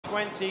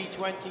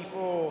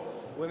2024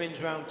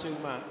 Women's Round 2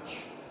 match.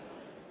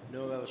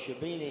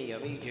 ElSherbini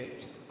of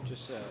Egypt to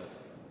serve.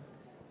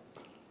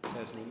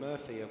 Tesney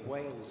Murphy of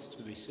Wales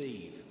to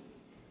receive.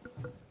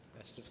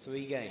 Best of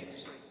 3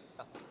 games.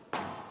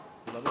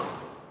 Lovely.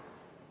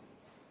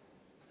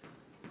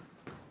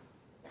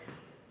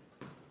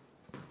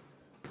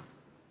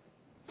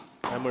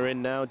 And we're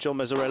in now. John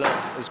Mazzarella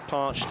as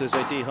parched as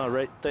a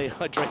dehydrated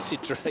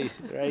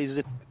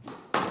raisin.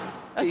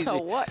 That's a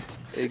what?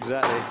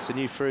 Exactly, it's a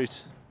new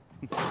fruit.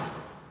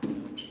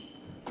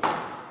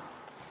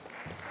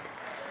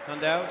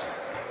 Hand out.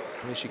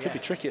 I mean, she could be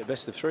tricky at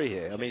best of 3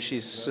 here. I mean,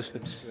 she's,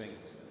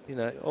 you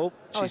know,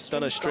 she's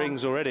done her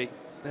strings already.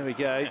 There we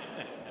go.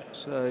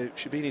 So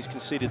Sherbini's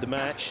conceded the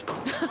match.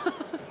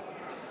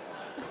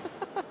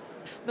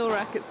 No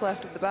rackets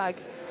left in the bag.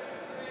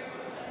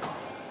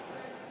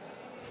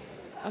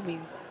 I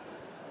mean,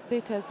 say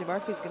Tesney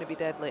Murphy's going to be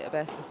dead late at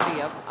best of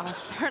 3. I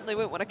certainly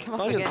wouldn't want to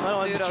come up against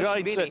I'm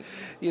trying ElSherbini. to,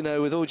 you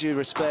know, with all due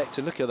respect,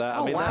 and look at that.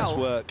 Oh, I mean, wow. that's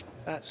work.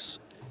 That's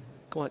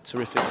quite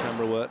terrific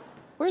camera work.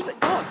 Where's it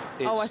gone?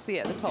 Oh, I see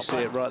it at the top. You see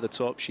it right at the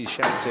top. She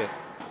shanked it.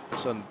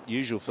 It's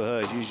unusual for her.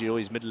 It's usually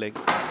always middling.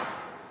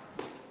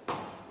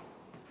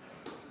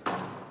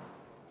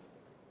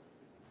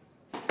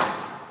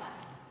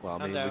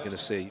 Well, I mean, we're going to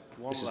see.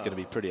 This is going to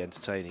be pretty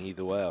entertaining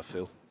either way, I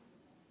feel.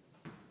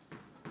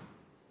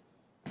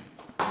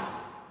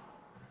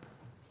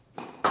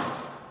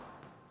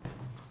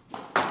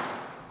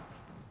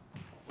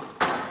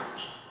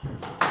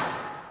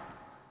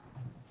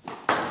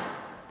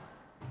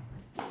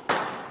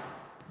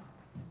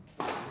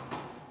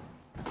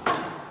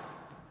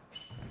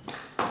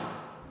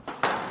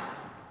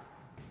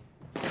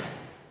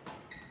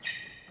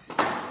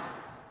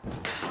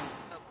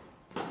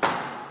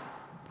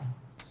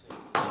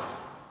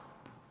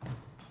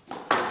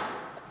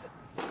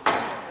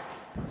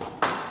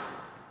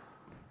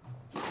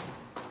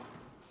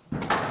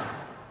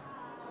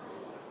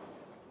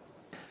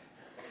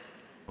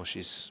 Well,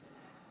 she's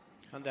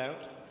hand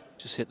out.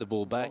 Just hit the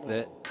ball back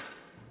there.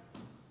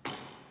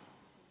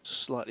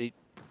 Slightly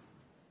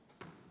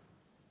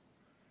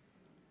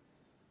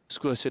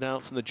squirted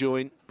out from the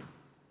joint,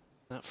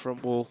 that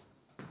front wall.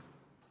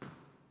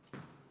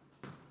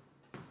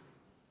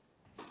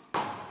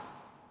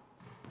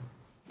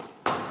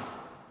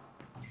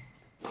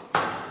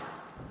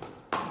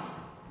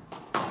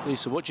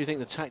 Lisa, what do you think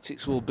the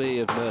tactics will be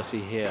of Murphy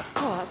here?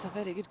 Oh, that's a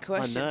very good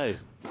question. I know.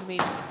 I mean,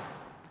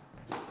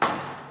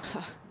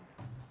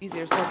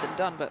 easier said than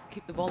done, but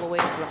keep the ball away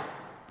from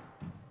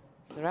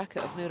the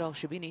racket of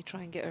ElSherbini.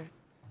 Try and get her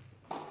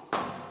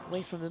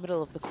away from the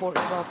middle of the court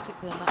as well,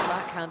 particularly in that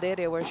backhand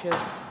area where she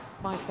has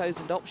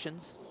 5,000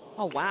 options.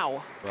 Oh,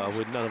 wow. Well,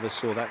 none of us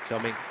saw that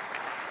coming.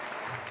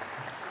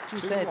 As you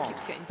said,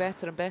 keeps getting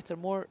better and better.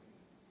 More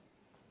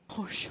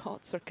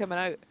shots are coming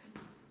out.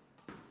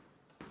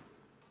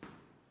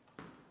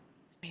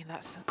 I mean,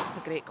 that's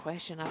a great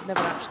question. I've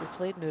never actually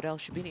played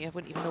ElSherbini. I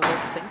wouldn't even know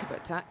where to think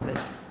about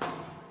tactics.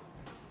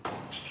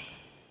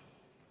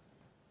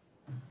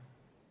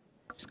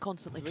 Just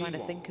constantly trying to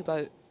think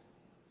about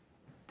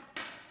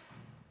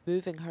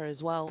moving her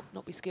as well.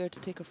 Not be scared to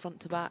take her front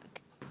to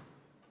back.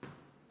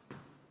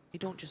 You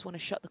don't just want to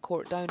shut the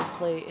court down and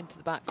play into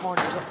the back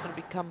corners. That's going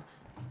to become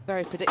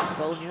very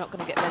predictable and you're not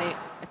going to get many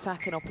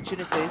attacking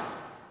opportunities.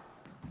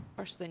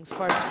 First things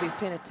first, be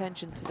paying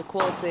attention to the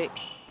quality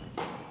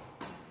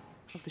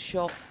of the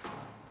shot.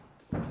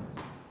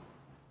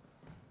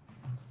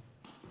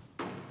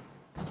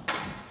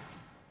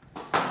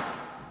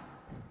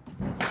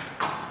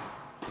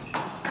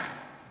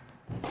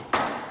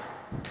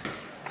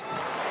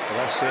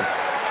 That's it.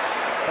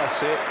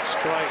 That's it.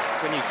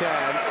 Strike when you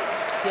can.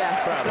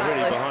 Yes, crowd exactly. are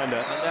really behind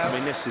her. I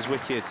mean, this is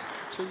wicked.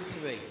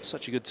 2-3.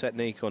 Such a good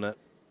technique on it.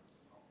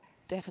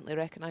 Definitely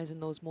recognising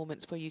those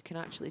moments where you can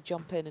actually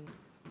jump in and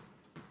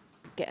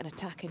get an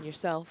attack in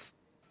yourself.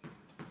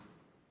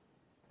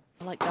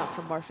 I like that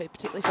from Murphy,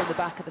 particularly from the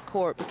back of the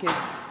court, because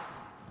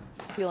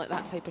I feel like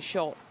that type of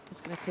shot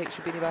is going to take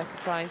Sherbini by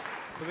surprise.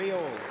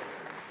 3-all.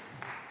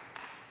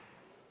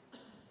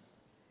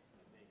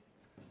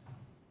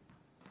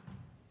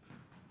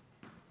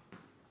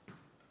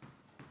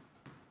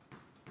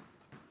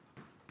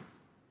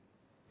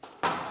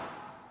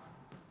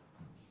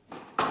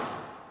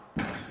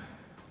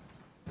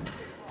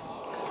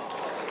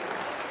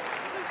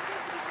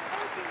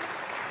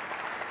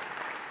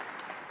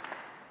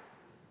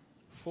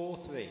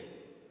 Four-three.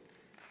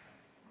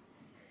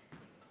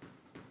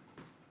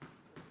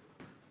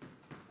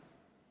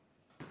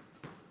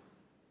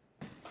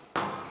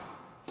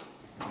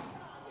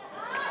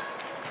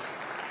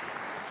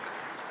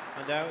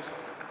 And out,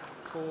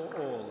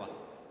 4-all.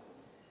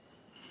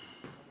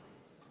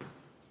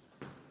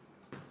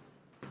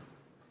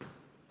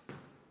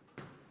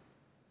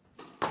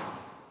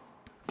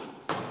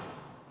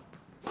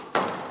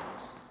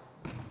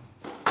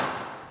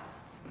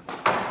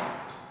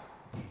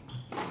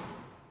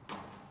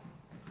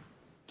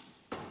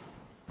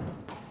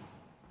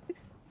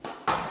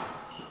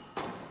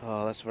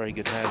 Oh, that's very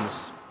good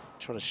hands.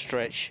 Trying to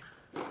stretch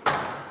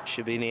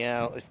Sherbini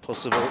out, if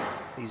possible.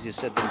 Easier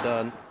said than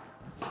done.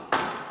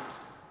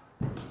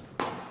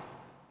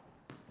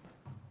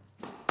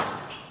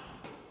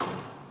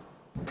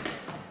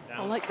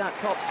 I like that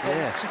top spin.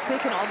 Yeah. She's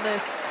taken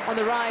it on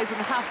the rise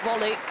and the half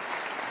volley.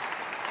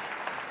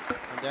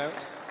 And out.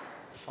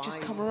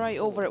 Just come right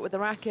over it with the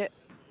racket.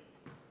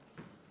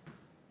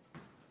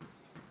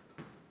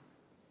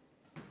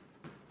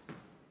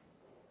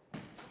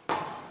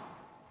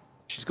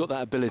 She's got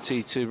that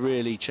ability to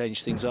really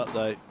change things up,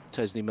 though,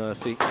 Tesney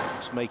Murphy.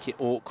 Just make it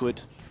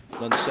awkward,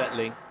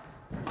 unsettling.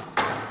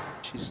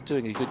 She's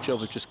doing a good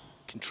job of just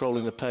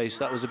controlling the pace.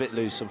 That was a bit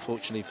loose,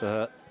 unfortunately, for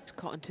her. She's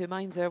caught in two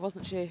minds there,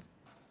 wasn't she?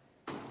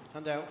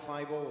 Hand out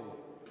 5-all.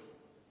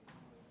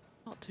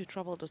 Not too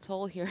troubled at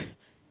all here.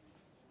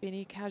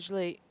 Sherbini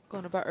casually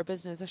going about her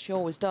business, as she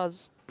always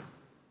does.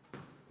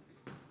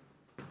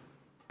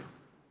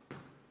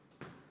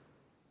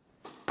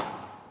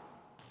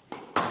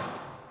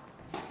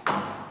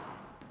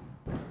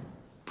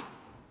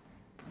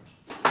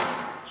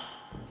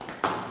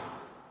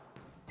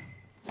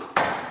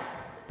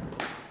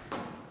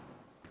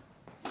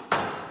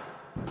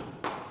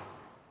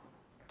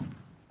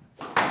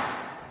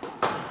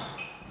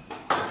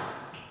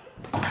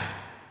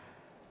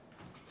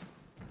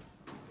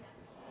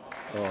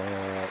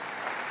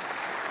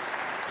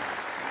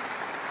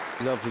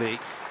 Lovely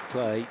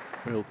play,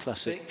 real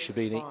classic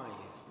Sherbini.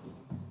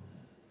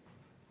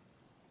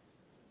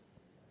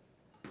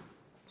 6-5.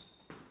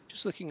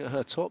 Just looking at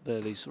her top there,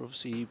 Lisa,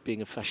 obviously you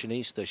being a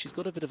fashionista, she's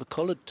got a bit of a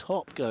collared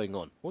top going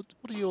on. What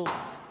do you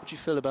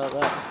feel about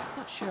that?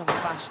 Not sure I'm a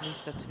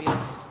fashionista, to be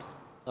honest.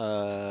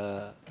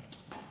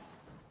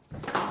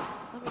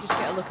 Let me just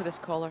get a look at this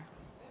collar.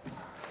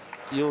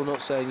 You're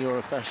not saying you're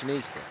a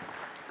fashionista?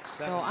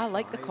 No, I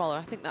like the collar.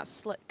 I think that's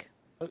slick.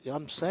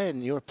 I'm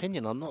saying your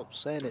opinion. I'm not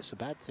saying it's a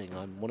bad thing.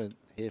 I want to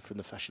hear from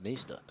the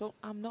fashionista.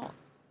 I'm not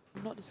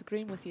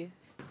disagreeing with you.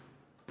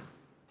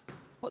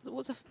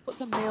 What's a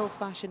male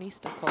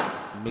fashionista called?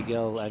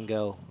 Miguel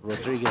Angel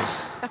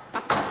Rodriguez.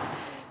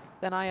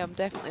 Then I am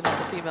definitely not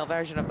the female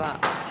version of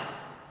that.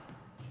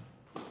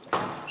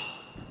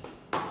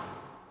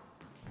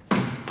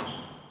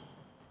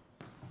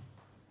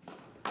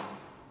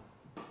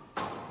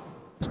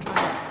 Just trying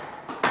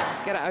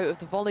to get it out of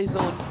the volley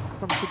zone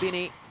from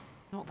Sherbini.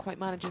 Not quite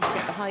managing to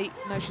get the height.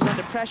 Now she's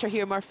under pressure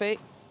here, Murphy.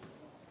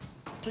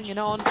 Bringing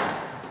on. That's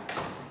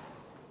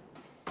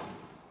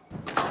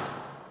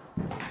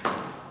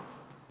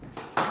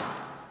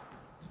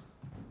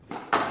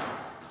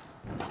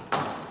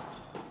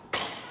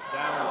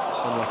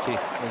unlucky.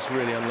 That's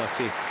really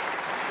unlucky.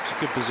 It's a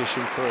good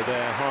position for her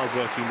there.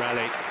 Hard-working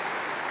rally.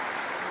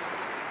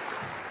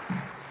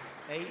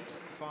 8-5.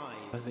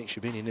 I don't think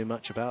Sherbini knew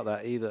much about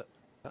that either.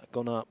 That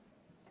gone up.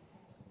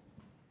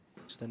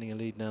 Extending a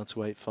lead now to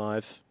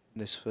 8-5 in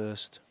this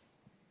first.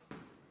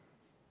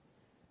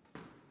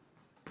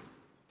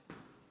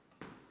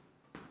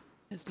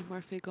 Tesney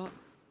Murphy got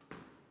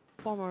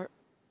former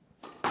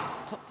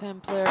top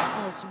 10 player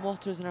Alison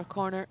Waters in her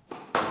corner.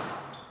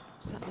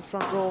 Sat in the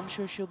front row. I'm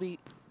sure she'll be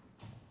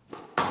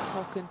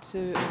talking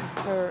to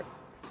her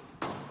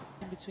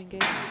in between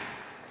games.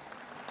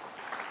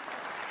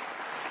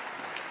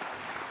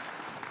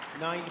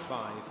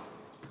 9-5.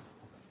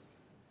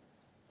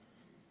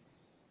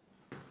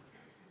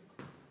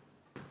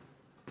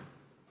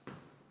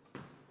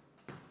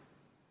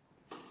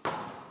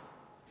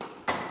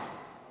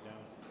 No.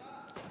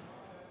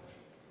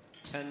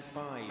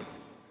 10-5.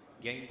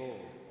 Game ball.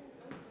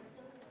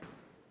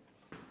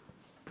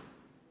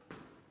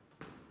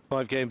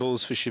 5 game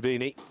balls for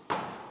Sherbini.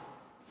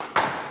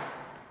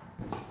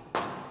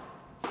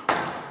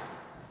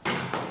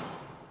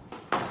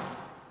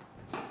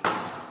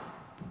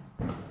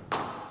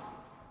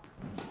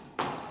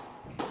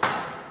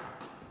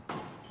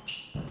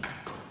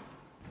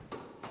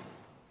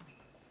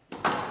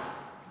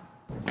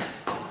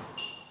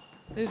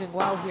 Moving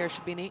well here,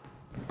 Sherbini.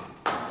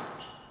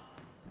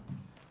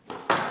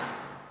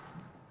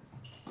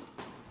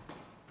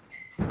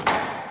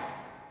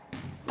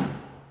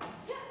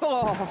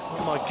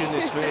 Oh my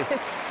goodness me.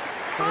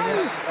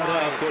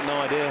 I've got no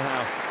idea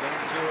how.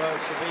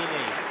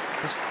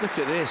 Just look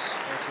at this.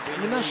 I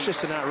mean, that's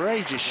just an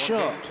outrageous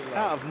shot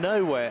out of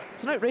nowhere.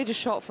 It's an outrageous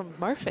shot from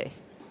Murphy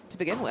to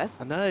begin with.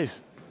 I know.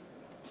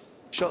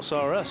 Shots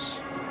are us.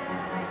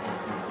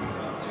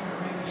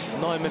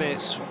 9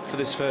 minutes for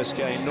this first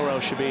game. Nour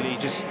ElSherbini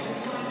just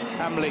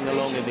ambling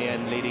along in the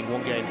end, leading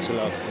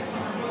 1-0.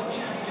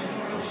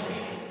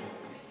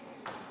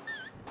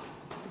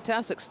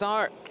 Fantastic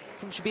start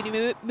from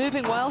Sherbini,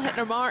 moving well, hitting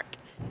her mark,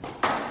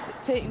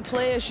 dictating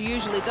play as she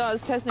usually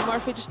does. Tesney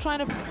Murphy just trying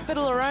to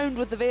fiddle around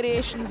with the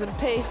variations and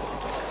pace.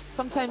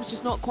 Sometimes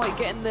just not quite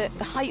getting the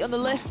height on the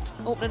lift,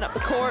 opening up the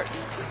court.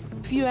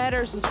 A few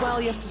errors as well,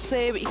 you have to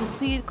say, but you can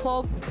see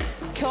the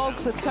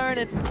cogs are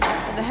turning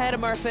in the head of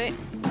Murphy.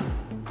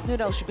 Nour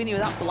ElSherbini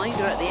with that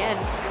blinder at the end.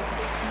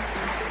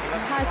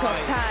 Tight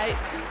off tight.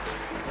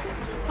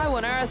 How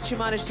on earth she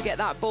managed to get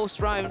that boast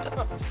round?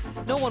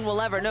 No one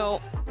will ever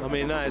know. I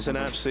mean, that is an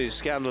absolute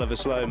scandal of a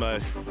slow-mo.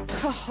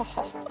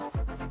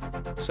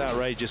 It's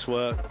outrageous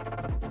work.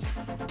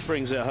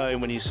 Brings it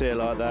home when you see it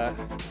like that.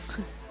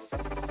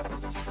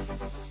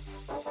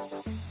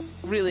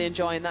 Really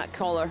enjoying that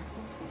collar.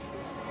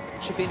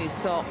 Sherbini's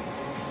top.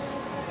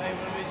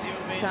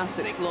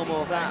 Fantastic slow-mo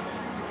of that.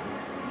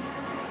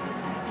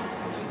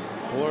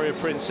 Warrior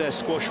Princess,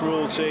 squash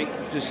royalty,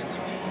 just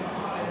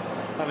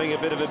having a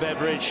bit of a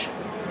beverage.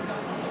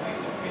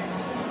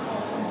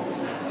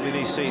 I mean,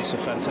 these seats are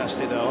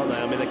fantastic though, aren't they?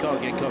 I mean, they can't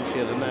get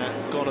comfier than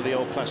that. Gone are the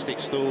old plastic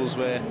stools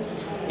where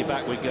your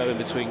back would go in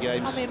between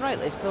games. I mean,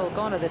 rightly so.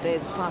 Gone are the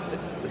days of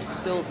plastic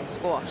stools and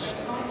squash.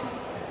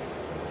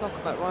 Talk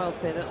about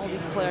royalty, and all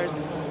these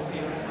players,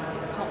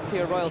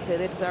 top-tier royalty,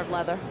 they deserve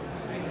leather.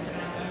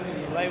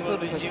 So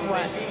does her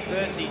sweat.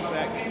 30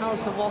 seconds.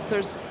 Alison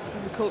Waters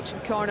in the coaching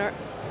corner,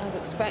 as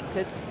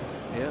expected.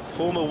 Yeah,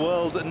 former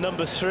world at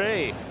number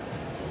 3,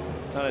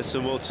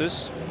 Alison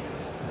Waters.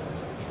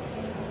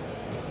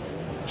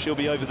 She'll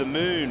be over the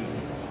moon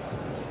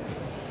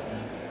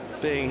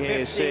being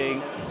here,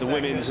 seeing the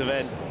women's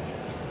event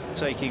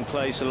taking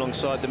place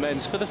alongside the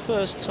men's for the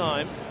first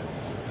time.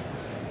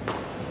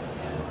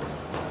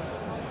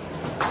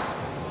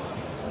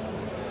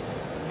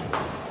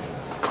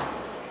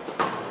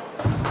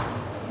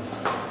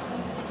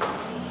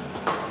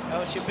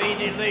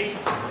 ElSherbini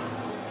leads.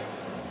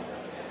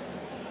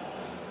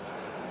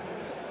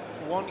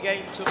 1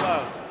 game to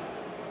love.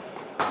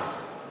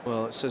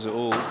 Well, it says it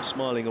all,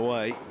 smiling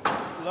away.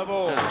 Love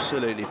all.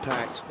 Absolutely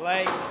packed.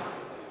 Play.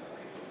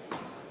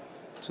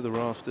 To the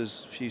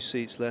rafters, a few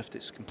seats left.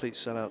 It's a complete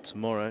sellout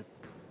tomorrow.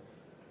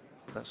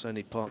 That's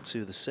only part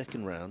 2 of the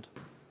second round,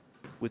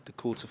 with the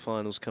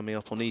quarterfinals coming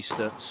up on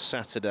Easter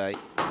Saturday.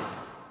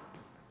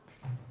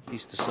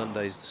 Easter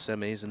Sunday is the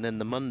semis, and then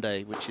the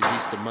Monday, which is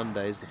Easter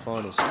Monday, is the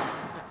finals.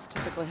 That's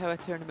typically how a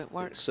tournament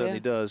works. It certainly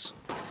does.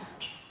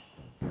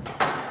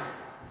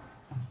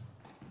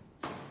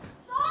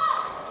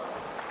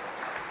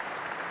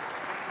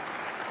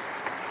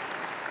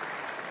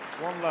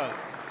 One love.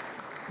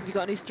 Have you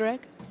got an Easter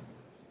egg?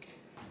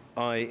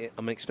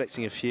 I'm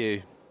expecting a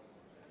few.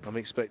 I'm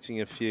expecting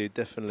a few,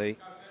 definitely.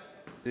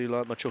 Do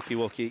like my chocky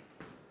wocky.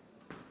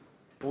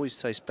 Always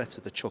tastes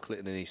better, the chocolate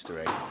in an Easter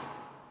egg.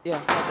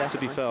 Yeah, definitely.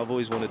 To be fair, I've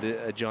always wanted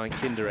a giant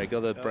Kinder Egg.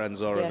 Other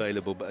brands are Yes.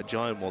 available, but a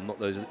giant one, not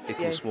those little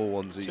Yes. small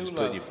ones that you just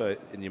put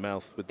in your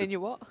mouth with In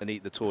your what? and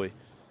eat the toy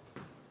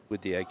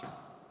with the egg.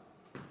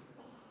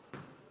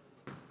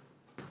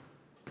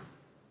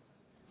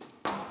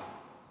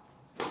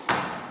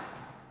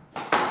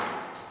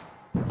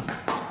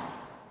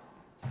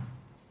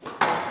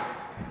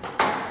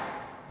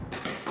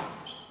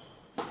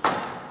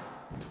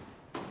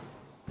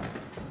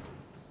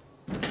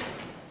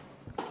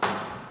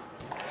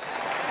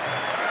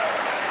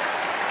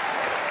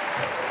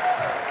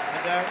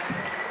 And out.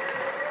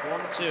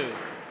 1-2.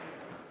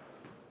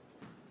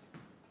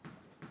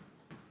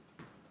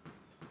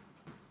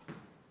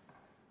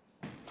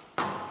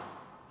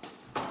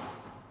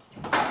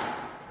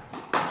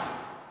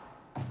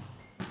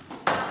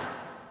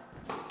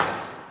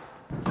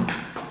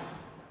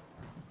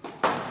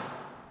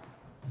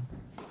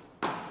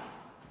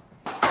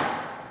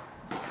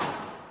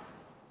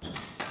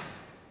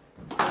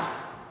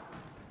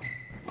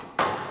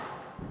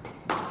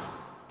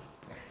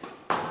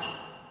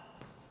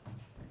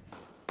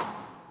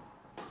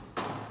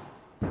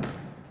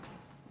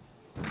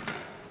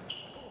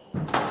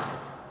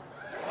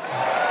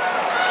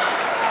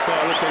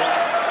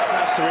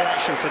 The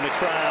reaction from the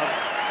crowd,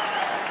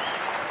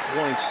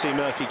 wanting to see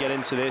Murphy get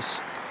into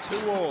this.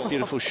 2-all.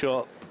 Beautiful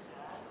shot.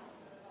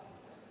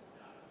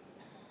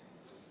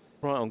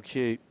 Right on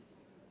cue.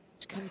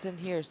 She comes in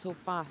here so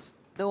fast.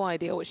 No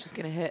idea what she's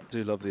going to hit.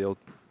 Do love the old...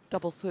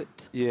 Double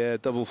foot. Yeah,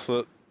 double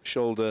foot,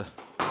 shoulder,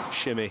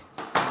 shimmy.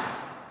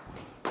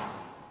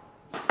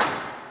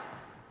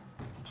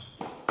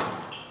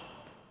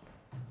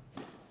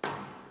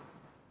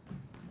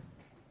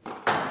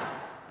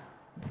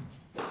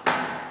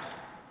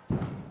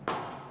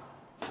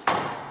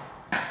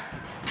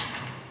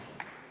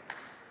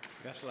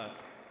 Best luck.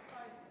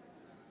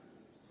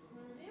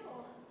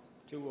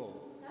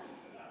 2-all.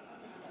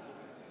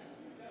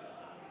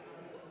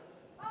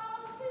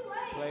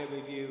 Play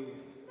review.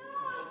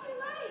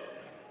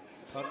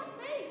 Pardon?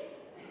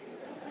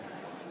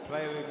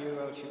 Play review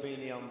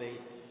ElSherbini on the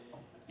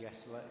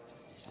yes select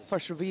decision.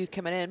 First review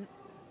coming in.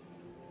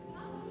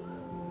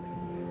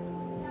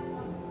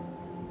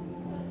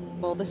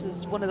 Well, this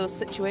is one of those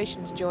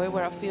situations, Joey,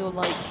 where I feel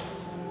like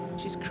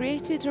she's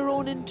created her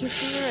own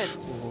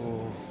interference.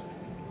 Oh.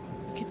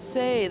 You could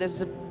say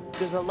there's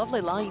a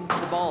lovely line to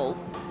the ball.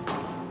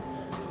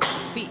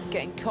 Feet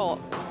getting caught.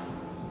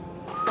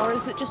 Or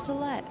is it just a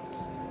let?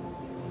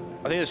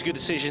 I think it's a good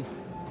decision.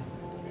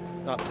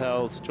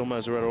 Upheld, John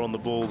Mazzarella on the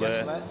ball Yes,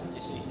 there. let,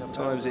 decision upheld.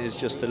 Times it is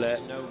just a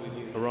let. No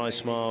reviews A wry remaining.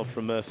 smile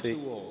from Murphy.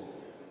 2-all.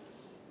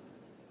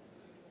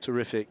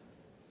 Terrific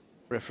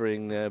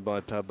refereeing there by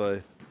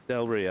Pablo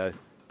Del Rio.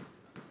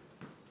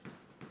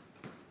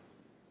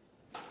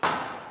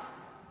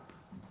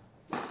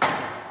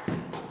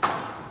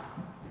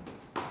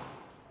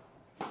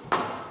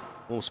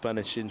 more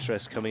Spanish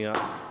interest coming up.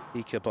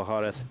 Ika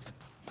Bajarez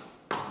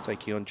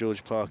taking on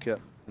George Parker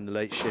in the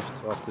late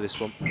shift after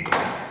this one.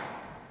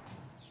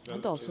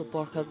 And also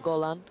Borja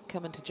Golan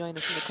coming to join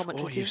us in the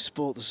commentary team. You've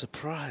sport the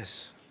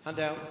surprise. Hand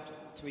out,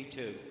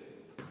 3-2.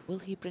 Will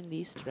he bring the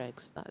Easter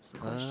eggs? That's the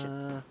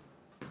question.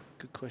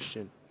 Good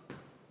question.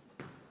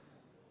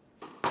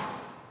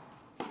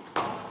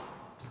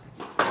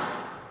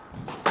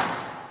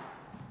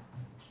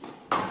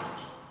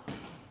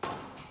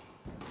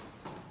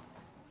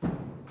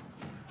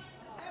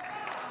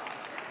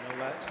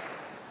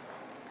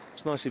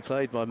 It's nicely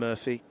played by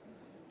Murphy.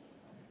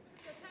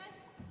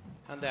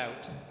 Hand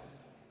out.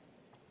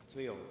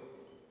 3-all.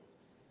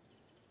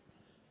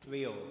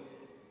 3-all.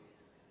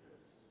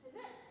 Is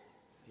it?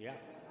 Yeah.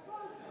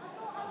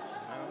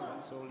 No,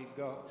 that's all you've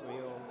got.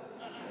 3-all.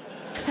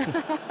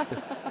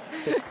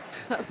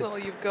 That's all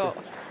you've got.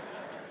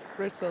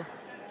 Brutal.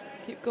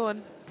 Keep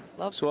going.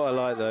 Love. That's what I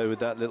like though with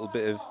that little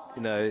bit of,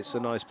 you know, it's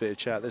a nice bit of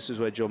chat. This is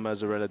where John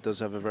Mazzarella does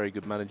have a very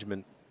good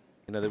management.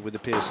 You know, with the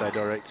PSA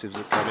directives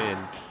that come in,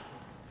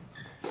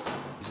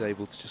 he's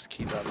able to just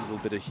keep that little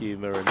bit of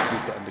humour and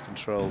keep that under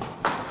control,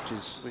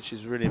 which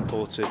is really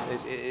important.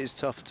 It is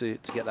tough to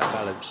get that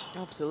balance.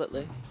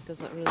 Absolutely, does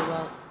that really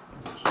well.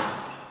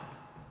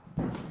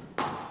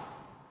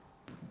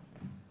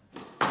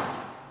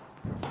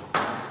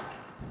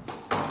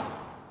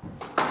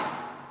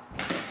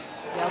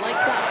 Yeah, I like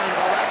that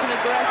angle. That's an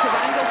aggressive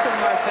angle from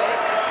Murphy.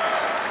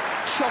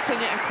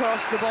 Chopping it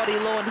across the body,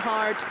 low and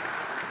hard.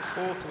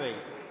 4-3.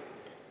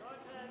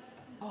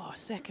 Oh,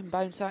 second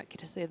bounce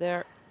accuracy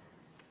there.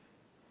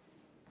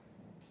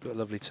 Got a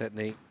lovely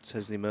technique,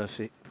 Tesney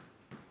Murphy.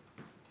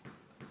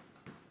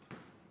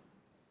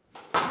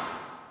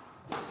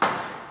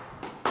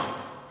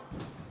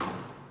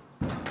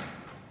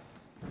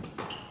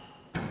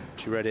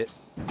 She read it.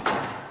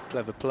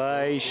 Clever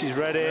play, she's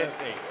read it.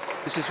 Murphy.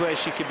 This is where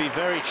she could be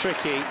very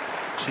tricky.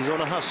 She's on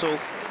a hustle.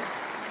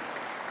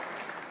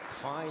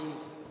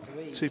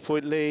 5-3.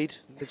 2-point lead,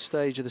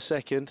 mid-stage of the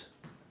second.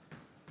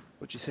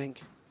 What do you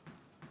think?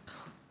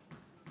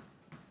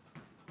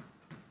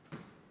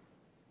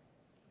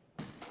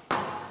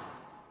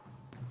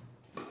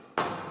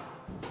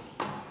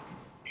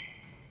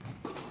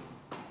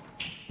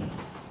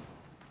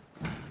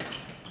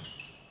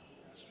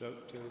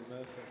 Stroke to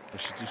Murphy. Well,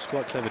 she was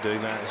quite clever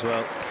doing that as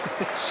well.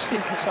 She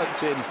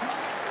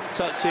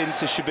tucked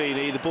into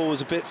Sherbini. The ball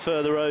was a bit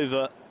further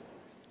over.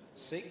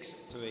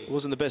 6-3. It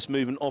wasn't the best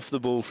movement off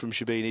the ball from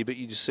Sherbini, but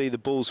you just see the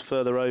ball's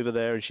further over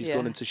there and she's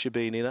gone into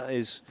Sherbini. That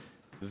is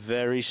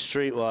very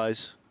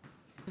streetwise.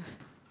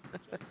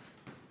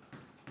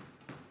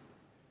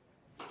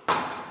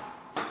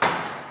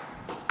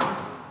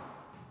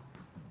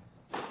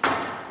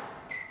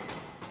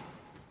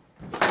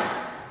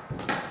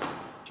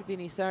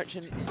 Sherbini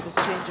searching this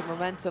change of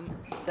momentum,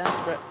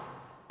 desperate.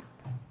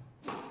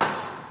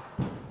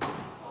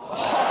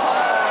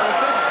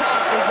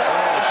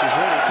 She's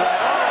really good.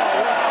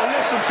 Oh, wow,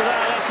 listen to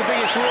that. That's the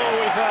biggest roar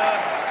we've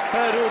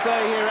heard all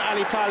day here at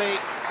Ali Pali.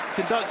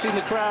 Conducting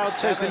the crowd,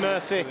 Tesney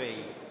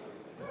Murphy.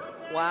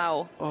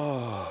 Wow.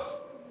 Oh,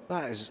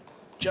 that is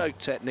joke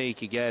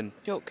technique again.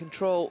 Joke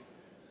control.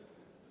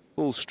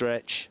 Full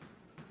stretch.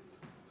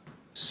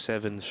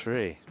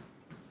 7-3.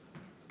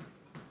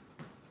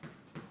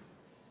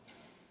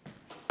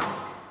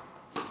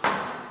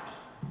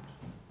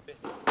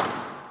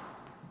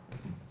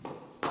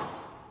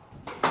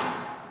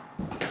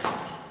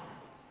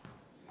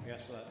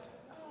 Yes, left.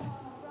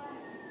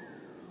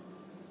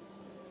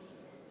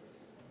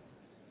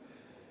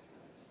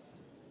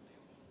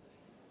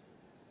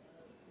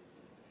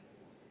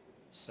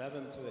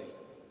 Seven, 3.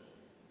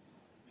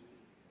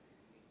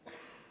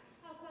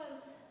 How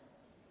close?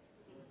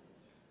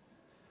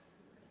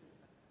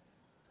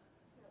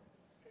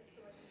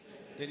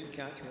 Didn't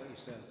catch what you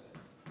said.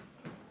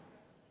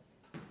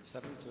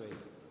 7-3.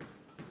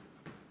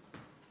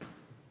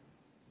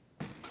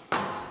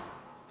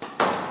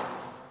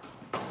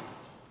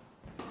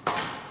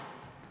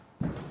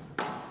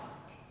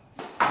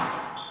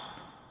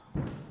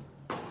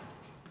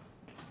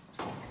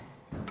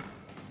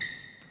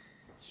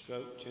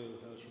 Stroke to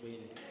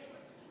ElSherbini.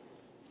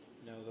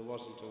 No, there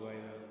wasn't a way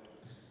around.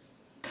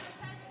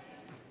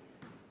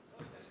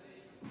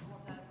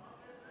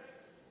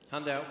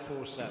 Hand out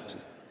 4-7.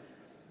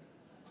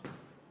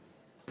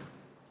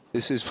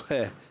 This is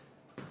where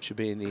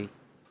Sherbini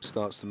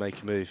starts to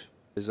make a move.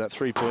 There's that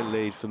 3-point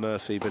lead for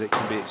Murphy, but it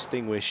can be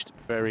extinguished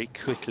very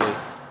quickly.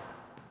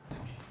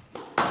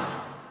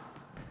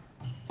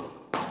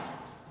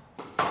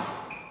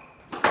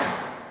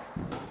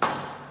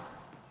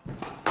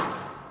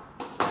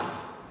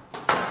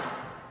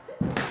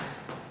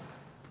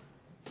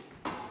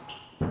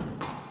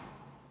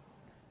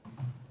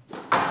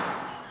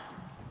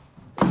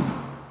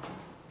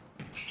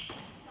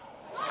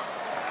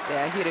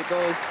 Yeah, here it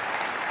goes.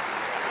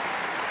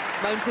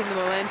 Mounting the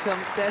momentum,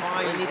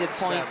 desperately needed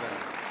point. 5-7.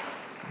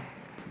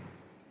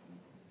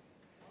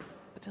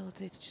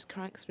 Ability to just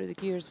crank through the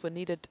gears when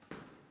needed.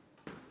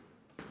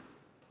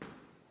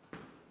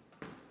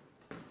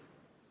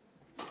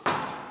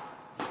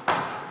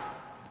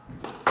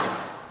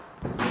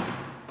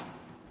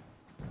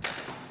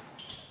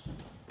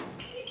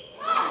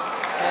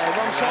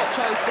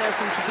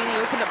 Sherbini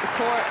opened up the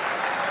court.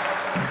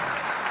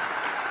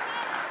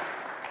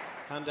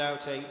 Hand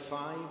out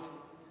 8-5.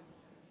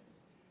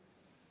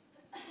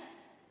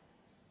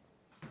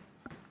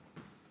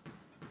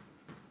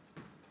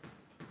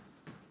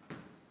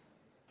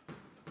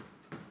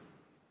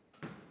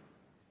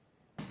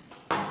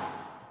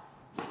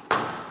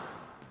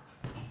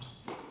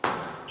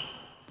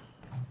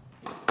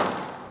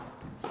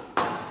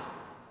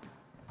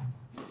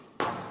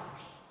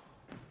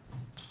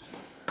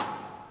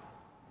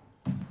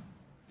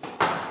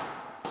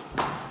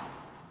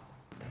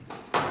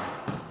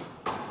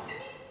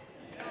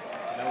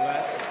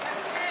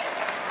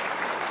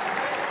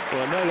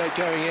 Well, no let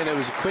going in. It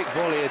was a quick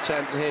volley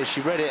attempt here. She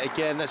read it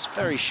again. That's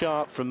very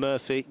sharp from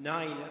Murphy.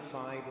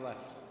 9-5 left.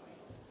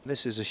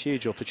 This is a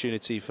huge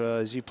opportunity for her,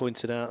 as you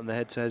pointed out, and the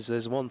head says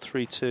there's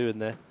 1-3-2 in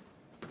there.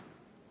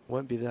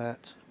 Won't be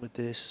that with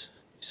this.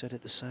 You said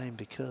it the same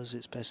because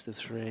it's best of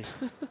 3.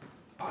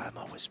 Why am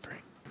I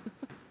whispering?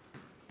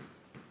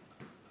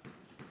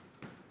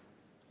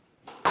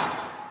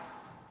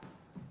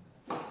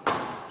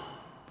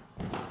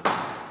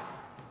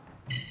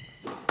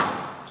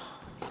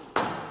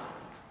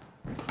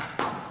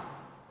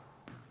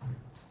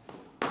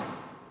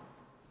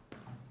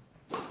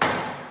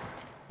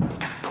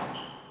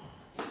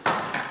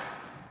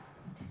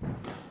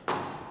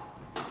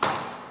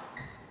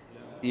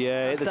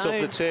 Yeah, hit the top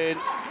of the tin.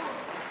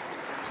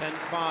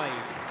 10-5.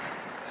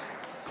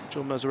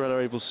 John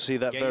Mazzarella able to see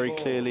that Game very ball.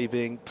 clearly,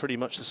 being pretty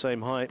much the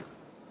same height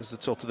as the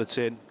top of the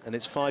tin. And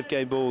it's 5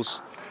 game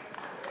balls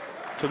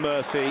for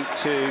Murphy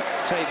to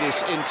take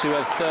this into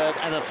a third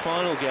and a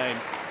final game.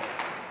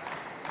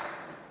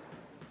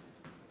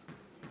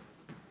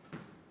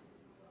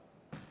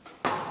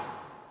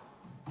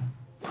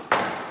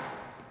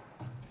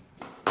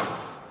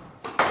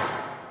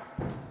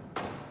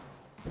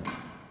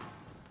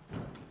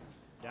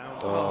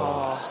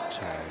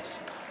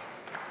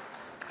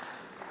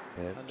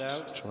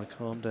 Trying to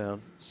calm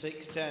down.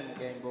 6-10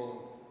 game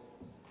ball.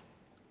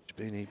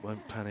 Sherbini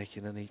won't panic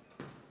in any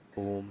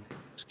form.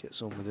 Just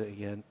gets on with it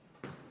again.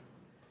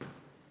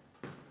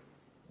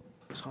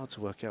 It's hard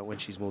to work out when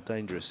she's more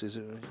dangerous, is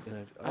it? You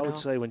know, I would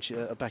say when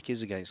her back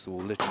is against the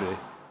wall, literally,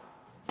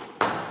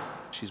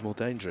 she's more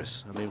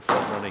dangerous. I mean,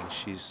 front running,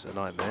 she's a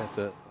nightmare,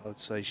 but I would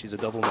say she's a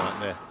double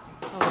nightmare.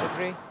 I would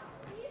agree.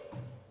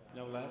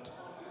 No let.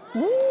 Ooh.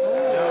 No, you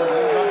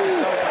got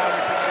yourself out of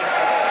position.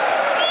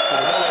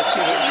 She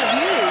can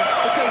review,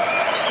 because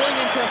going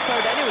into a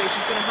third anyway,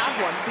 she's going to have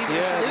one. So even if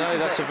she loses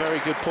that's a very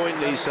good point,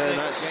 Lisa. And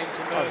that's,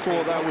 I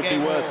thought that would be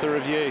worth a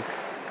review.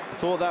 I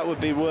thought that would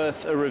be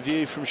worth a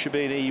review from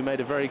Sherbini. You made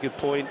a very good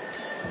point,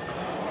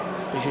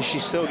 because she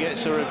still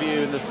gets a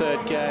review in the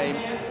third game.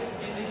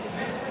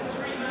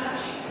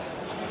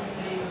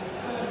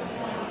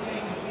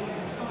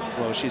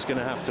 Well, she's going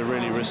to have to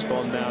really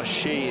respond now.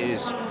 She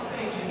is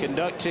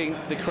conducting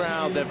the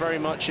crowd. They're very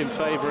much in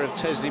favour of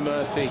Tesni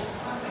Murphy.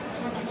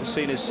 The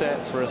scene is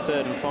set for a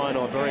third and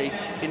final, a very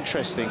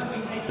interesting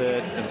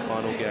third and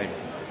final game.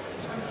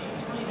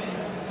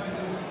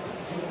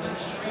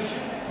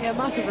 Yeah,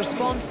 massive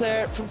response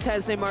there from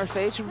Tesni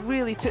Murphy. She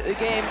really took the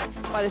game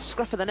by the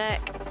scruff of the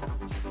neck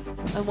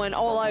and went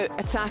all out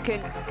attacking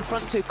the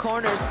front 2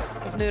 corners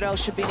of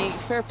ElSherbini.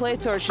 Fair play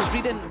to her. She's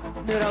reading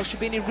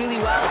ElSherbini really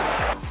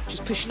well. She's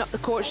pushing up the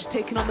court, she's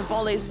taking on the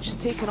volleys and just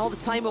taking all the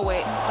time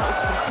away. That was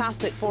a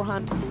fantastic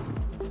forehand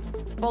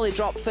volley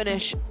drop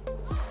finish.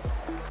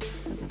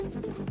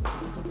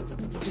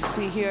 Just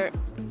see here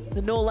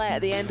the no let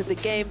at the end of the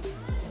game.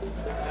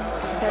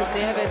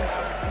 Tesni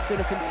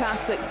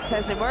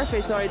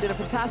Murphy, sorry, doing a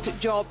fantastic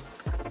job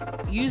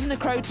using the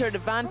crowd to her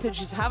advantage.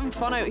 She's having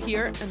fun out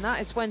here, and that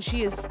is when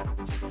she is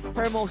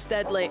her most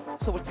deadly.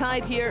 So we're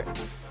tied here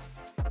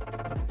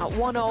at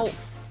 1-0.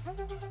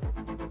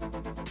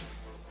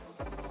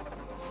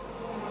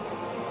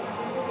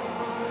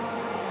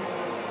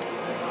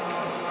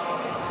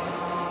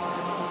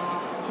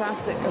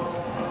 Fantastic of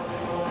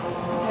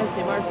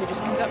Tesni Murphy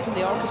just conducting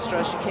the orchestra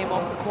as she came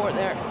off the court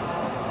there.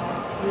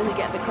 Really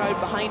getting the crowd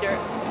behind her.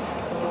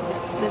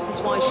 This is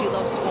why she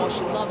loves squash.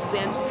 She loves the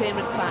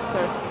entertainment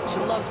factor. She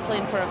loves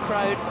playing for a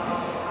crowd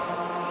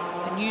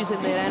and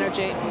using their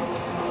energy.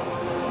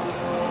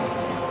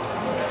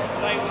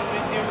 Play will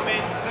resume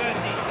in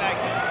 30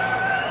 seconds.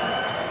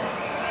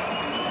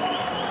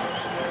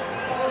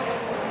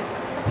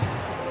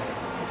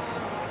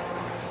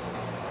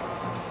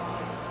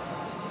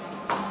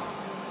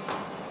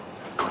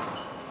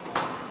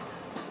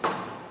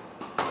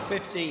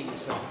 Fifteen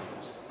seconds.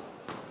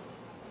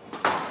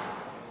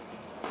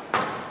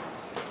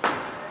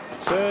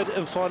 Third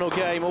and final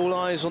game, all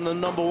eyes on the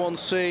 #1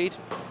 seed,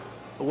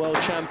 the world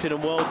champion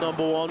and world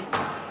 #1,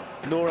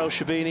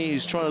 ElSherbini,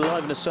 who's trying to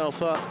liven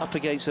herself up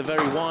against a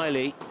very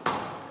wily,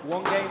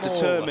 One game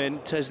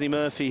determined Tesni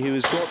Murphy, who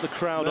has got the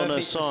crowd on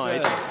her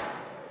side.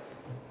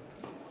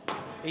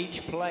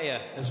 Each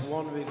player has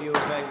one review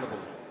available.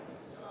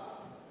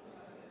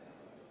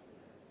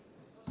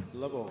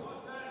 Level.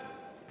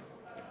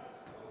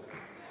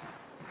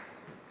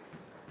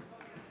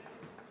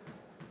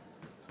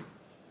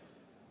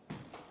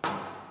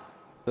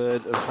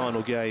 third and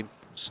final game.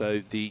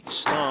 So the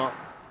start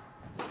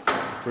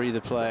for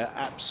either player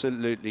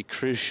absolutely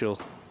crucial.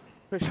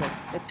 Crucial.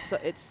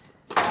 It's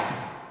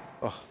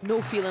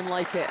no feeling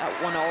like it at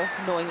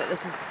 1-1, knowing that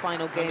this is the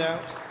final game. And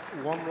out,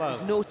 1 love.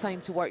 There's no time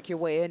to work your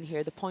way in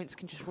here. The points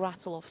can just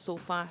rattle off so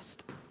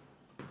fast.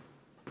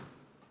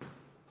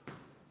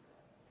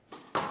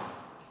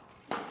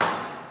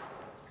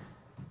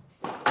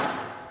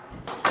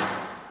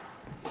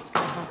 What's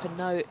going to happen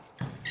now?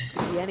 There's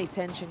going to be any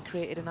tension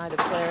created in either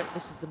player.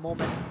 This is the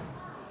moment.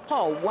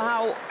 Oh,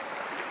 wow.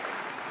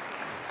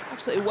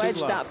 Absolutely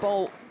wedged that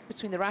ball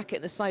between the racket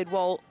and the side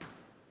wall.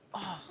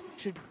 Oh,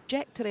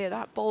 trajectory of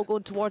that ball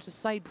going towards the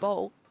side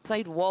wall.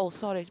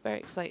 Sorry, very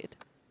excited.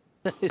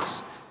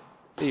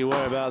 You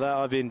worry about that.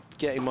 I've been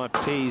getting my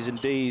P's and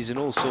D's and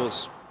all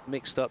sorts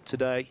mixed up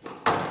today.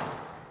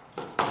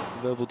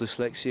 Verbal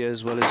dyslexia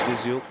as well as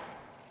visual.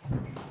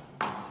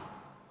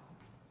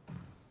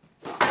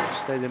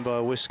 Stayed in by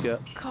a whisker.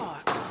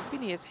 God,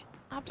 Sherbini is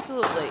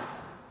absolutely,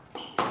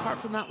 apart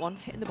from that one,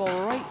 hitting the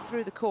ball right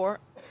through the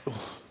court.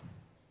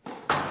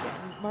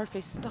 Getting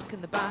Murphy stuck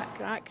in the back.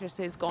 Her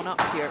accuracy has gone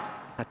up here.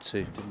 Had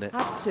to, didn't it?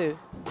 Had to.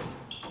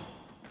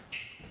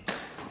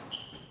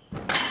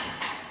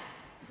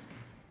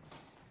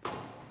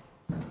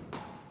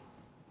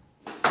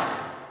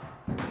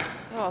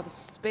 Oh, the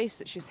space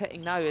that she's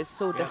hitting now is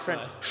so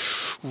different.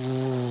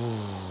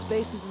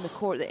 Spaces in the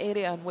court, the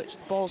area in which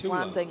the ball's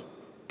landing.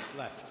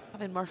 Left.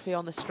 Having Murphy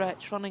on the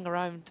stretch, running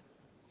around.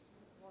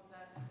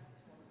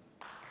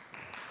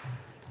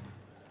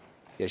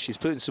 Yeah, she's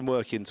putting some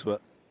work into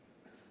it.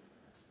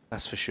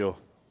 That's for sure.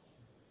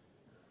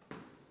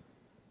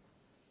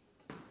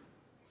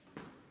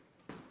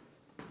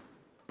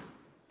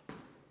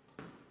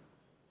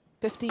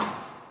 "15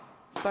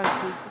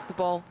 bounces of the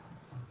ball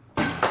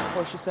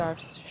before she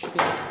serves.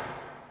 Sherbini.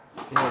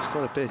 Yeah, it's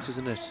quite a bit,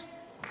 isn't it?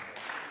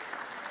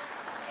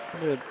 I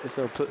wonder if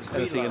they'll put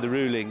anything in the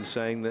ruling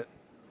saying that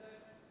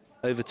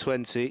over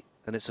 20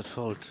 and it's a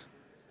fault.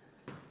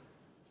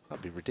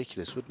 That'd be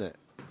ridiculous, wouldn't it?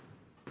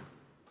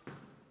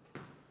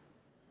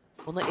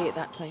 Only 8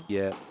 that time.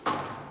 Yeah. I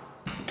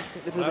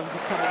think the rulings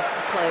are coming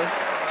into play.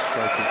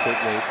 Striking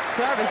quickly.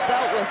 Service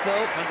dealt with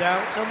though. And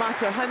out. No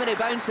matter how many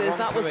bounces,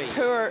 that was 1-3.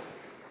 poor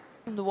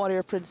from the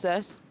Warrior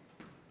Princess.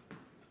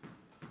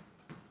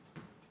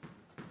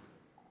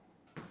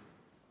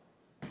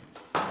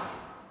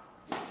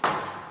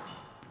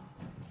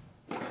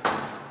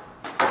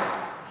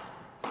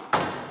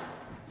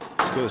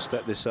 She's got to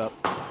step this up.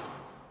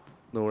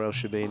 Nor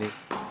ElSherbini.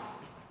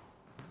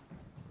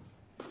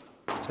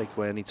 Take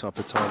away any type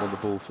of time on the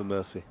ball for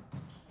Murphy.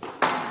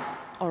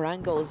 Or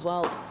angle as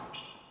well.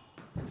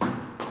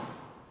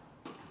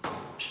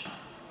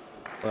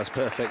 Well, that's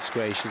perfect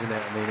squash, isn't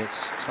it? I mean,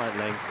 it's tight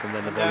length and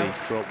then the volley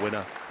drop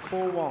winner.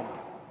 4-1.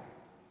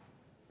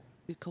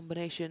 Good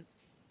combination.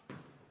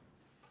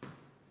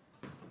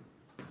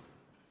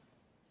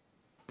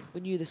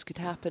 We knew this could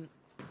happen.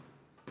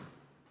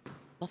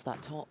 Love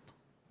that top.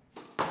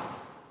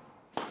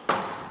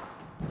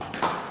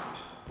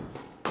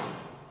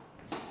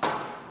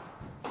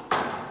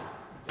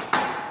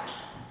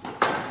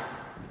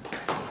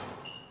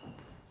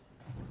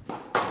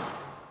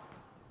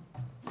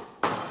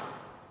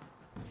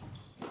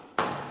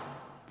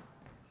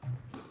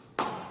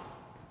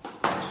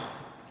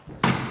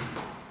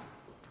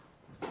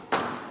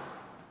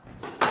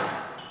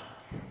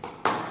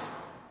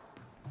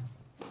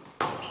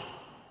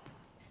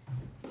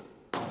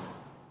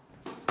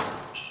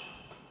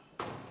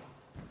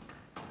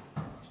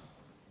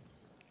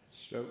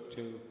 Stroke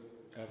to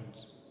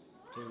Evans,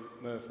 to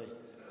Murphy.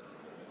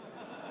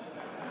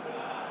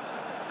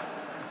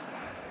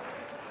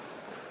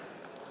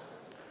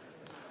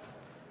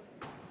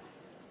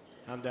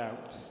 And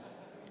out.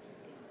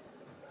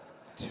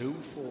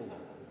 2-4.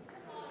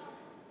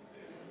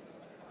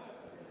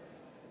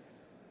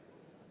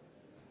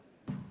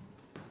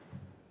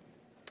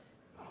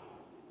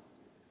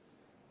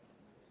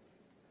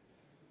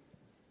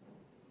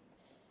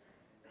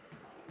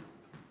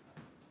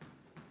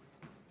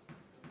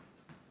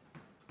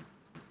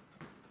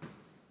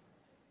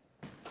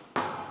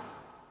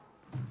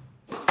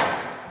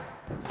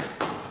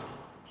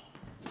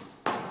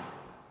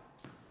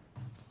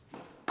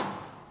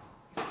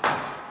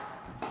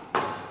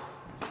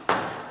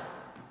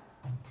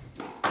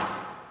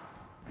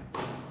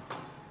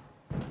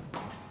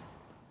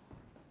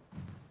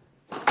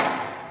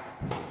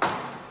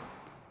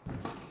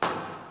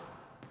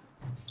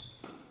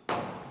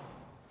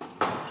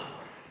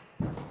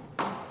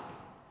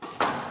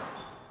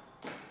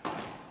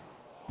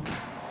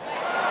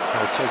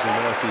 Tesney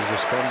Murphy's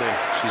responding.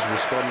 She's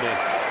responding.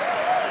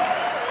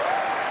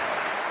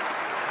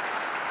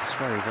 It's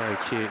very, very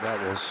cute, that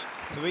was.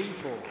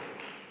 3-4.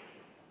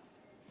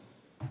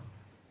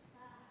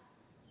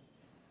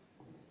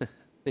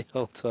 The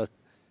old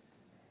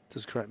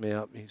does crack me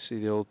up. You see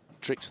the old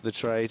tricks of the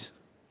trade.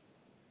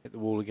 Hit the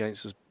wall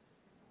against us,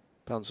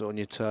 bounce it on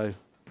your toe.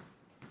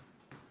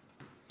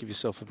 Give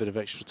yourself a bit of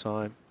extra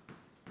time.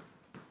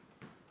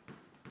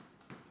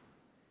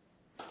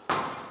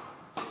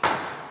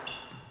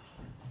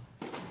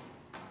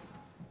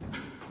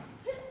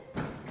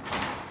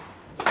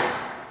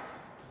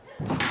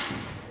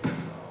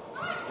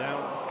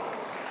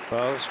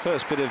 Well, it's the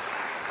first bit of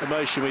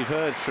emotion we've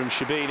heard from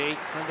Sherbini.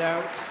 And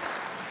out.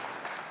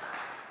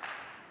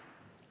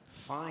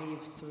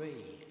 5-3.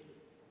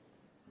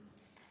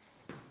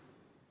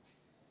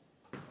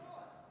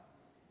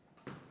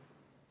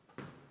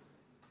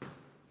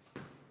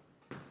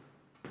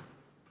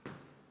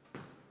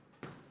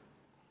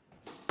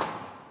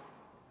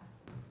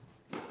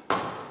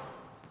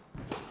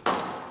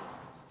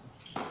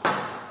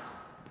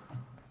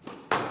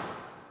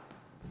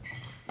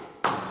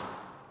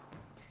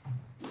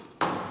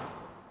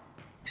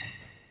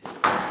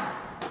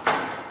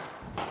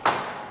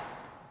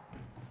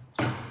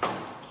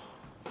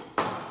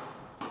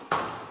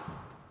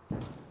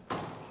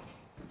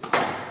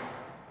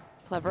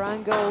 Clever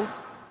angle.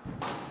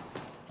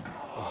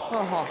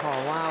 Oh,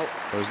 wow.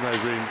 There was no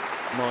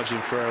margin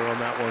for error on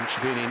that one.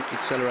 Sherbini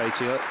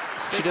accelerating.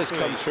 She does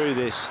come through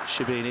this,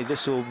 Sherbini.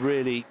 This will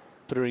really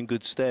put her in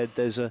good stead.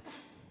 There's a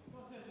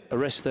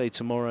rest day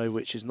tomorrow,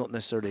 which is not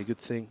necessarily a good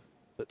thing,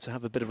 but to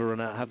have a bit of a run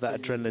out, have that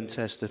adrenaline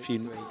test. I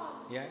mean,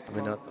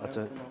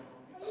 I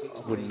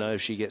wouldn't know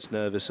if she gets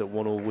nervous at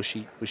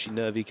 1-1. Was she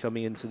nervy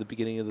coming into the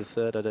beginning of the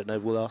third? I don't know.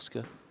 We'll ask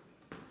her.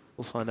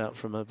 We'll find out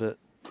from her, but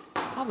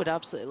I would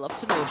absolutely love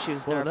to know if she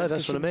was nervous. No,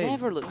 that's what I mean. She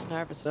never looks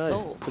nervous at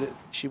all. But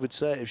she would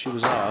say it if she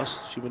was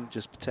asked. She wouldn't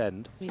just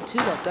pretend. I mean,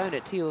 2-0 down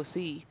at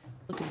TOC,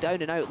 looking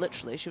down and out,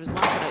 literally. She was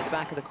laughing out the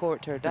back of the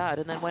court to her dad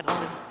and then went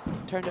on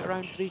and turned it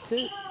around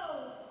 3-2.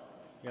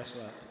 Yes,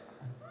 lad.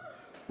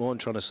 What I'm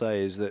trying to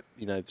say is that,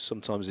 you know,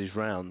 sometimes these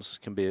rounds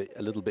can be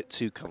a little bit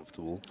too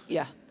comfortable.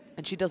 Yeah,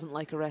 and she doesn't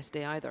like a rest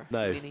day either.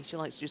 No. She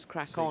likes to just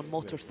crack on,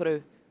 motor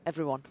through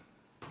everyone.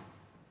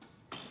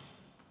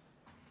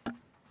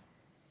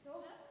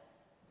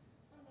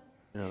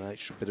 You know, that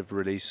extra bit of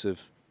release of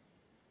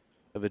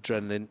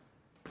adrenaline,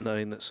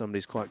 knowing that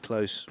somebody's quite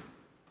close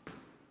to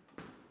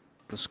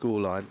the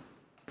scoreline.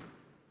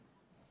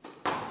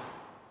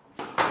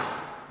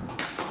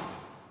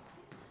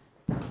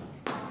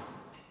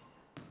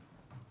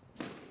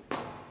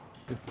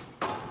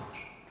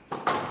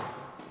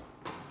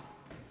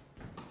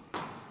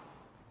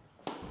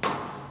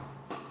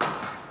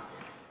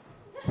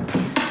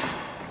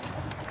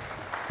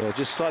 Yeah,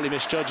 just slightly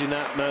misjudging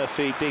that,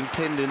 Murphy, being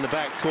pinned in the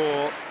back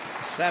court.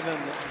 7-3.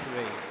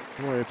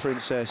 Warrior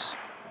Princess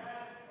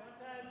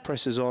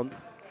presses on.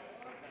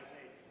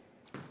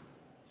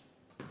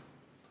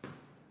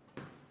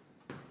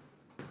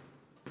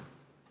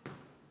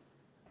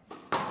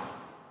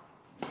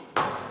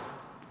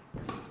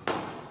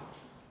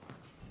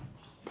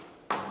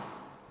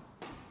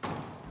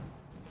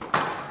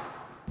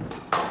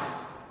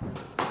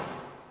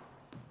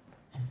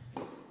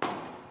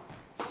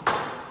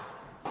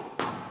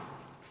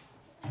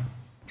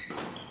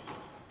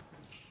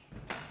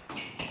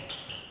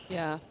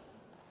 Yeah.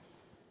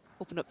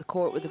 Open up the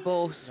court with the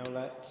boast. No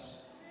lets.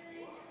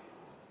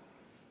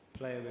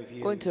 Player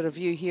review. Going to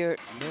review here,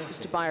 Murphy.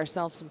 just to buy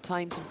herself some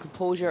time, some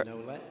composure. No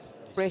lets.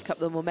 Break up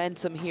the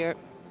momentum here.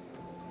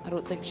 I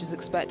don't think she's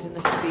expecting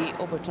this to be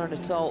overturned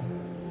at all.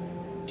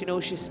 She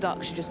knows she's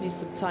stuck. She just needs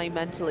some time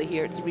mentally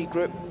here to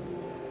regroup.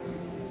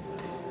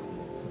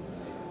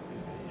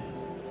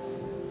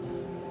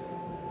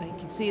 And you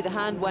can see the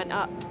hand went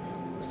up.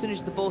 As soon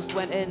as the boast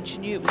went in, she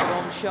knew it was the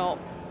wrong shot.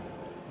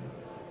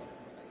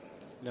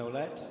 No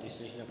let.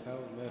 Decision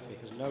upheld. Murphy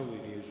has no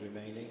reviews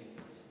remaining.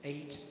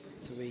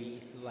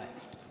 8-3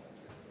 left.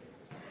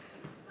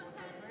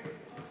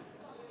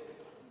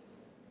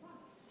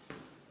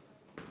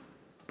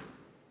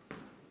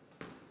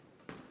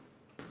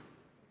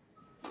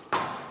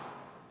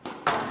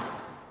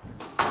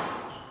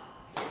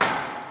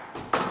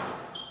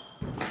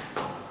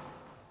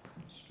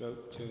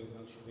 Stroke to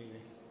ElSherbini.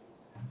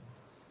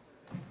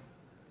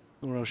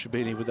 Or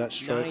ElSherbini with that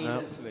stroke now.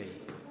 9-3.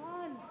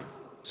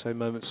 So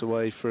moments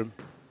away from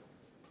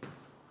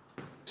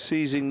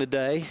seizing the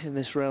day in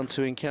this round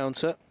 2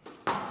 encounter.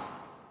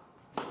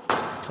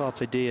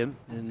 Carpe diem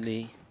in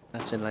the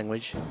Latin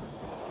language.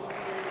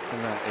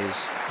 And that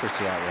is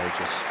pretty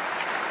outrageous.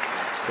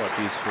 It's quite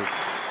beautiful.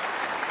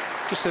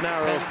 Just an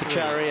arrow off the 10-3.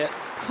 chariot.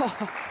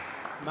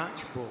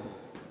 Match ball.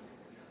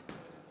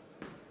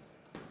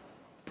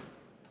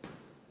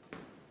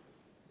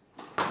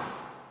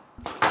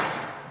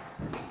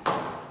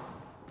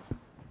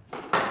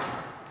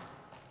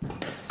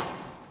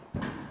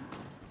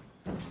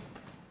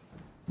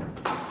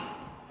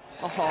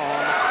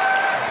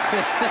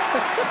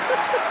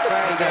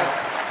 Very good.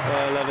 Oh,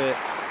 I love it.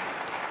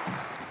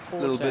 A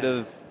little 4-10. bit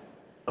of...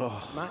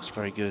 Oh, Match that's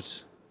very good.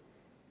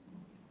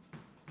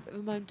 Bit of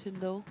a mountain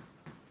though,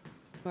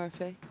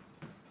 Murphy.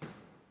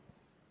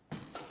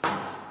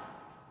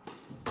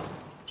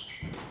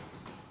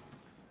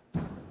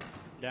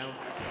 Down.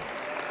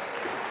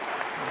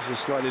 It was a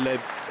slightly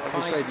laboured, I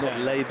would say not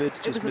 5-10. laboured.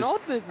 It was an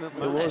odd movement, It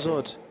wasn't it? was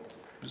odd.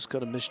 It was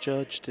kind of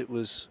misjudged. It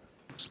was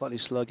slightly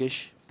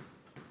sluggish.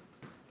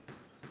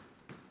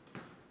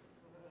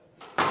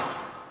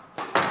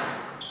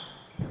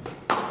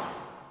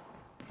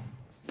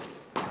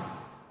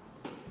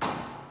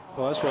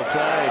 Well, that's well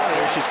played.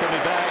 Oh, she's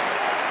coming back.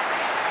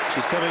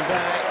 She's coming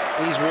back.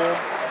 He's warm.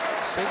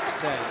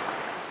 6-10.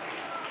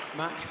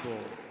 Match ball.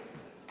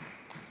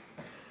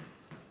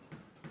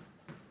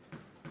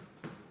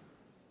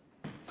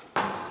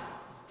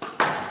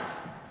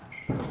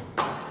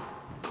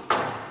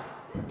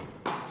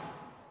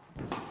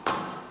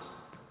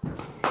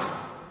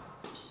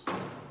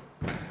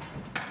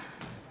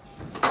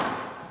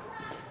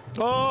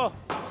 Oh!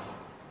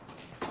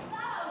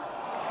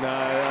 No,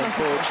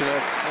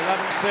 unfortunate.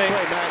 11-6.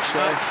 Great match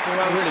though.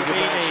 Really good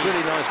match.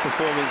 Really nice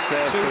performance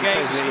there from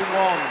Tesney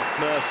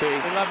Murphy.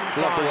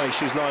 Love the way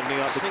she's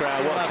livening up the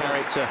crowd. What a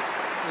character.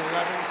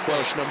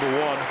 Welsh #1.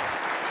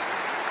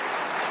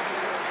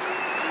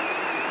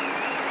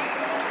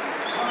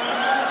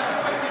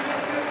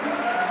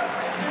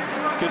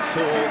 Good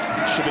for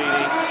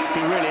Sherbini.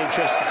 Be really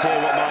interested to hear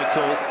what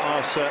Michael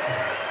asks her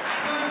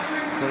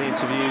when he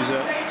interviews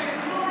her.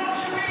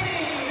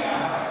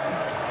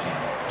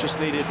 Just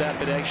needed that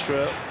bit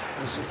extra,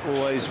 as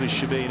always with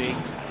Sherbini.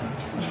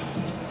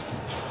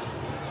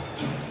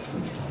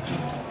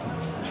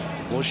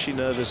 Was she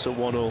nervous at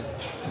 1-1?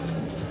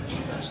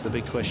 That's the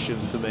big question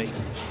for me.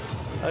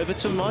 Over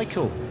to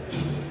Michael.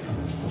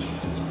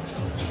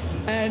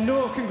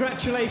 Noor,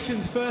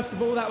 congratulations. First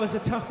of all, that was a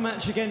tough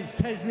match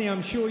against Tesney.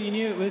 I'm sure you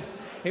knew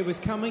it was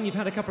coming. You've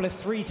had a couple of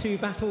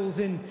 3-2 battles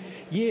in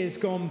years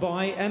gone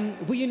by.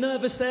 Were you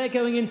nervous there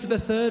going into the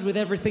third with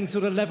everything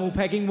sort of level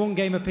pegging, 1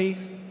 game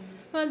apiece?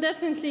 Well,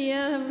 definitely,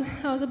 yeah.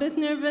 I was a bit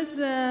nervous.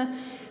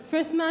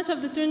 First match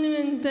of the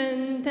tournament,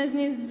 and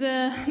Tesney is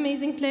an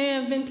amazing player.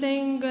 I've been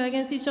playing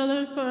against each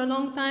other for a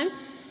long time,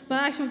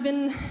 but actually we've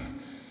been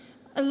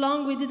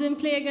long. We didn't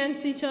play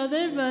against each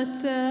other,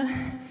 but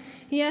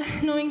yeah,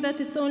 knowing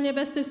that it's only a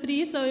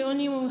best-of-3, so we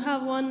only will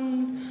have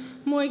 1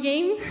 more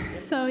game.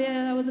 So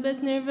yeah, I was a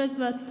bit nervous,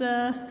 but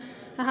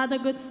I had a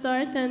good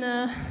start,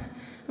 and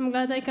I'm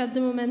glad I kept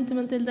the momentum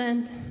until the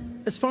end.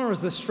 As far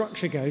as the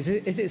structure goes,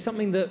 is it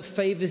something that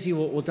favours you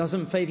or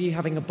doesn't favour you?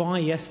 Having a bye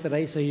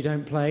yesterday so you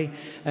don't play.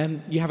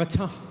 You have a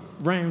tough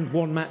round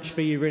 1 match for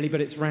you, really, but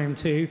it's round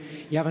 2.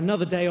 You have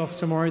another day off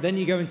tomorrow, then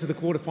you go into the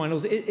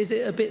quarterfinals. Is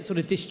it a bit sort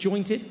of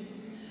disjointed?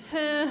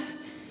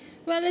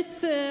 Well,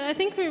 it's. I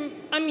think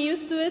I'm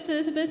used to it a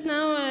little bit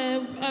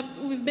now.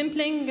 We've been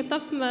playing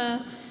tough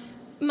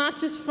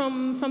matches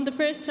from the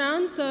first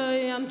round, so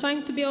I'm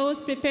trying to be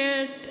always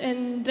prepared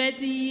and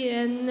ready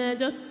and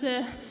just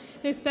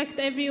respect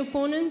every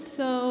opponent.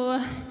 So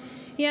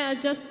yeah,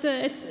 just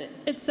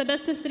it's a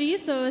best-of-3,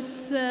 so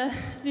it's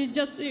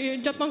you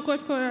jump on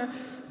court for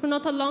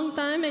not a long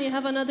time, and you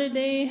have another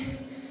day.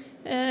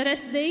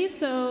 Rest day,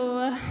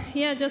 so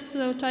yeah, just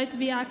try to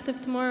be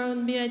active tomorrow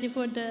and be ready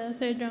for the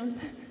third round.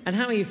 And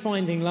how are you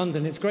finding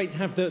London? It's great to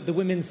have the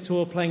women's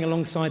tour playing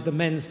alongside the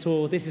men's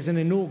tour. This is an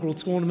inaugural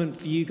tournament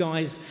for you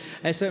guys,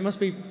 so it must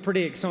be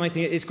pretty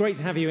exciting. It's great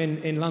to have you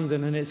in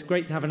London, and it's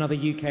great to have another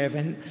UK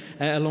event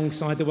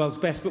alongside the world's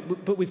best.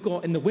 But we've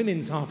got, in the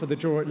women's half of the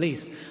draw at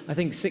least, I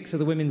think 6 of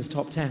the women's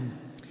top 10.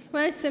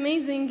 Well, it's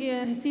amazing.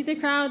 You see the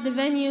crowd, the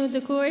venue,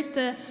 the court,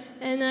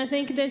 and I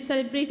think they're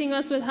celebrating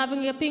us with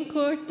having a pink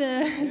court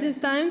this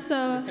time.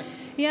 So,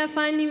 yeah,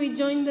 finally we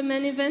joined the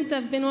men event.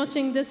 I've been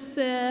watching this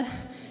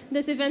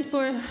event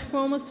for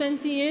almost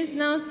 20 years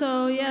now.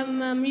 So, yeah,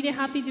 I'm really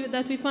happy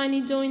that we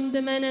finally joined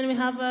the men, and we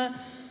have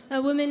a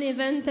women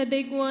event, a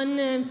big one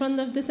in front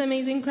of this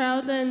amazing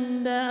crowd,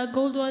 and a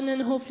gold one,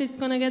 and hopefully it's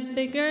gonna get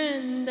bigger.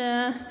 And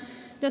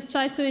just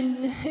try to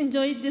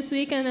enjoy it this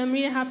week, and I'm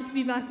really happy to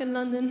be back in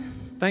London.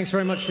 Thanks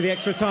very much for the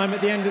extra time at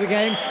the end of the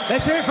game.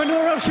 Let's hear it for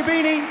Noor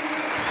ElSherbini.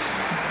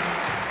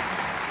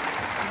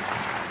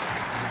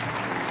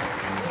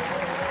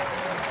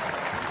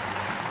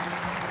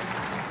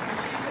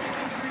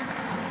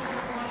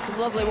 Some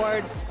lovely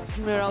words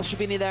from Noor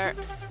ElSherbini there.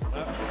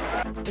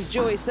 As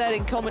Joey said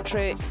in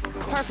commentary,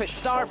 perfect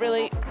start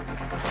really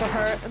for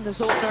her in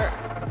this opener.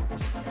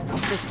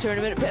 This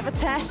tournament, a bit of a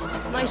test,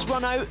 nice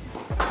run out.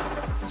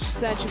 She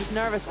said she was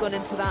nervous going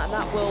into that, and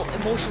that will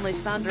emotionally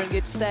stand her in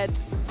good stead.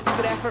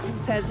 Good effort from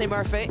Tesney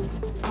Murphy.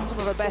 Some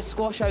of her best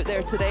squash out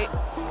there today.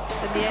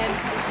 In the end,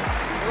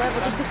 the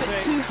level just a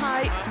bit too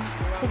high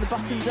for the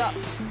buttoned-up,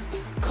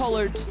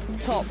 collared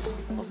top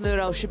of Noor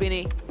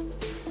ElSherbini.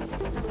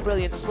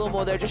 Brilliant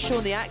slow-mo there, just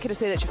showing the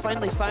accuracy that she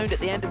finally found at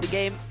the end of the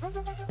game.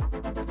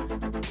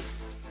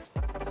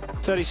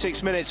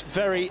 36 minutes,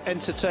 very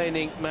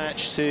entertaining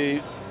match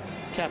to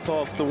cap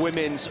off the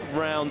women's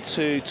round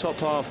 2, top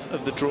half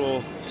of the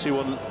draw.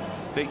 2-1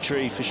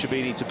 victory for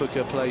Sherbini to book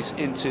her place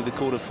into the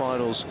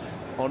quarterfinals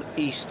on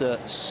Easter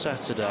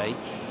Saturday.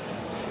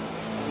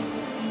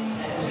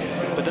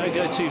 But don't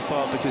go too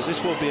far, because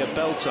this will be a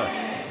belter.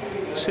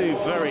 2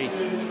 very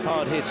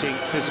hard-hitting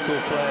physical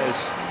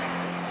players.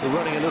 We're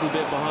running a little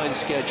bit behind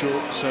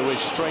schedule, so we're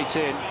straight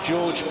in.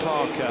 George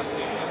Parker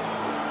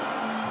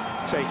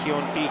taking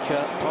on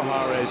Iker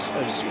Pajares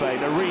of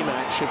Spain. A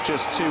rematch of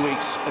just 2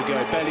 weeks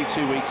ago, barely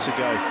 2 weeks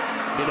ago,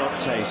 in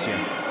Optasia.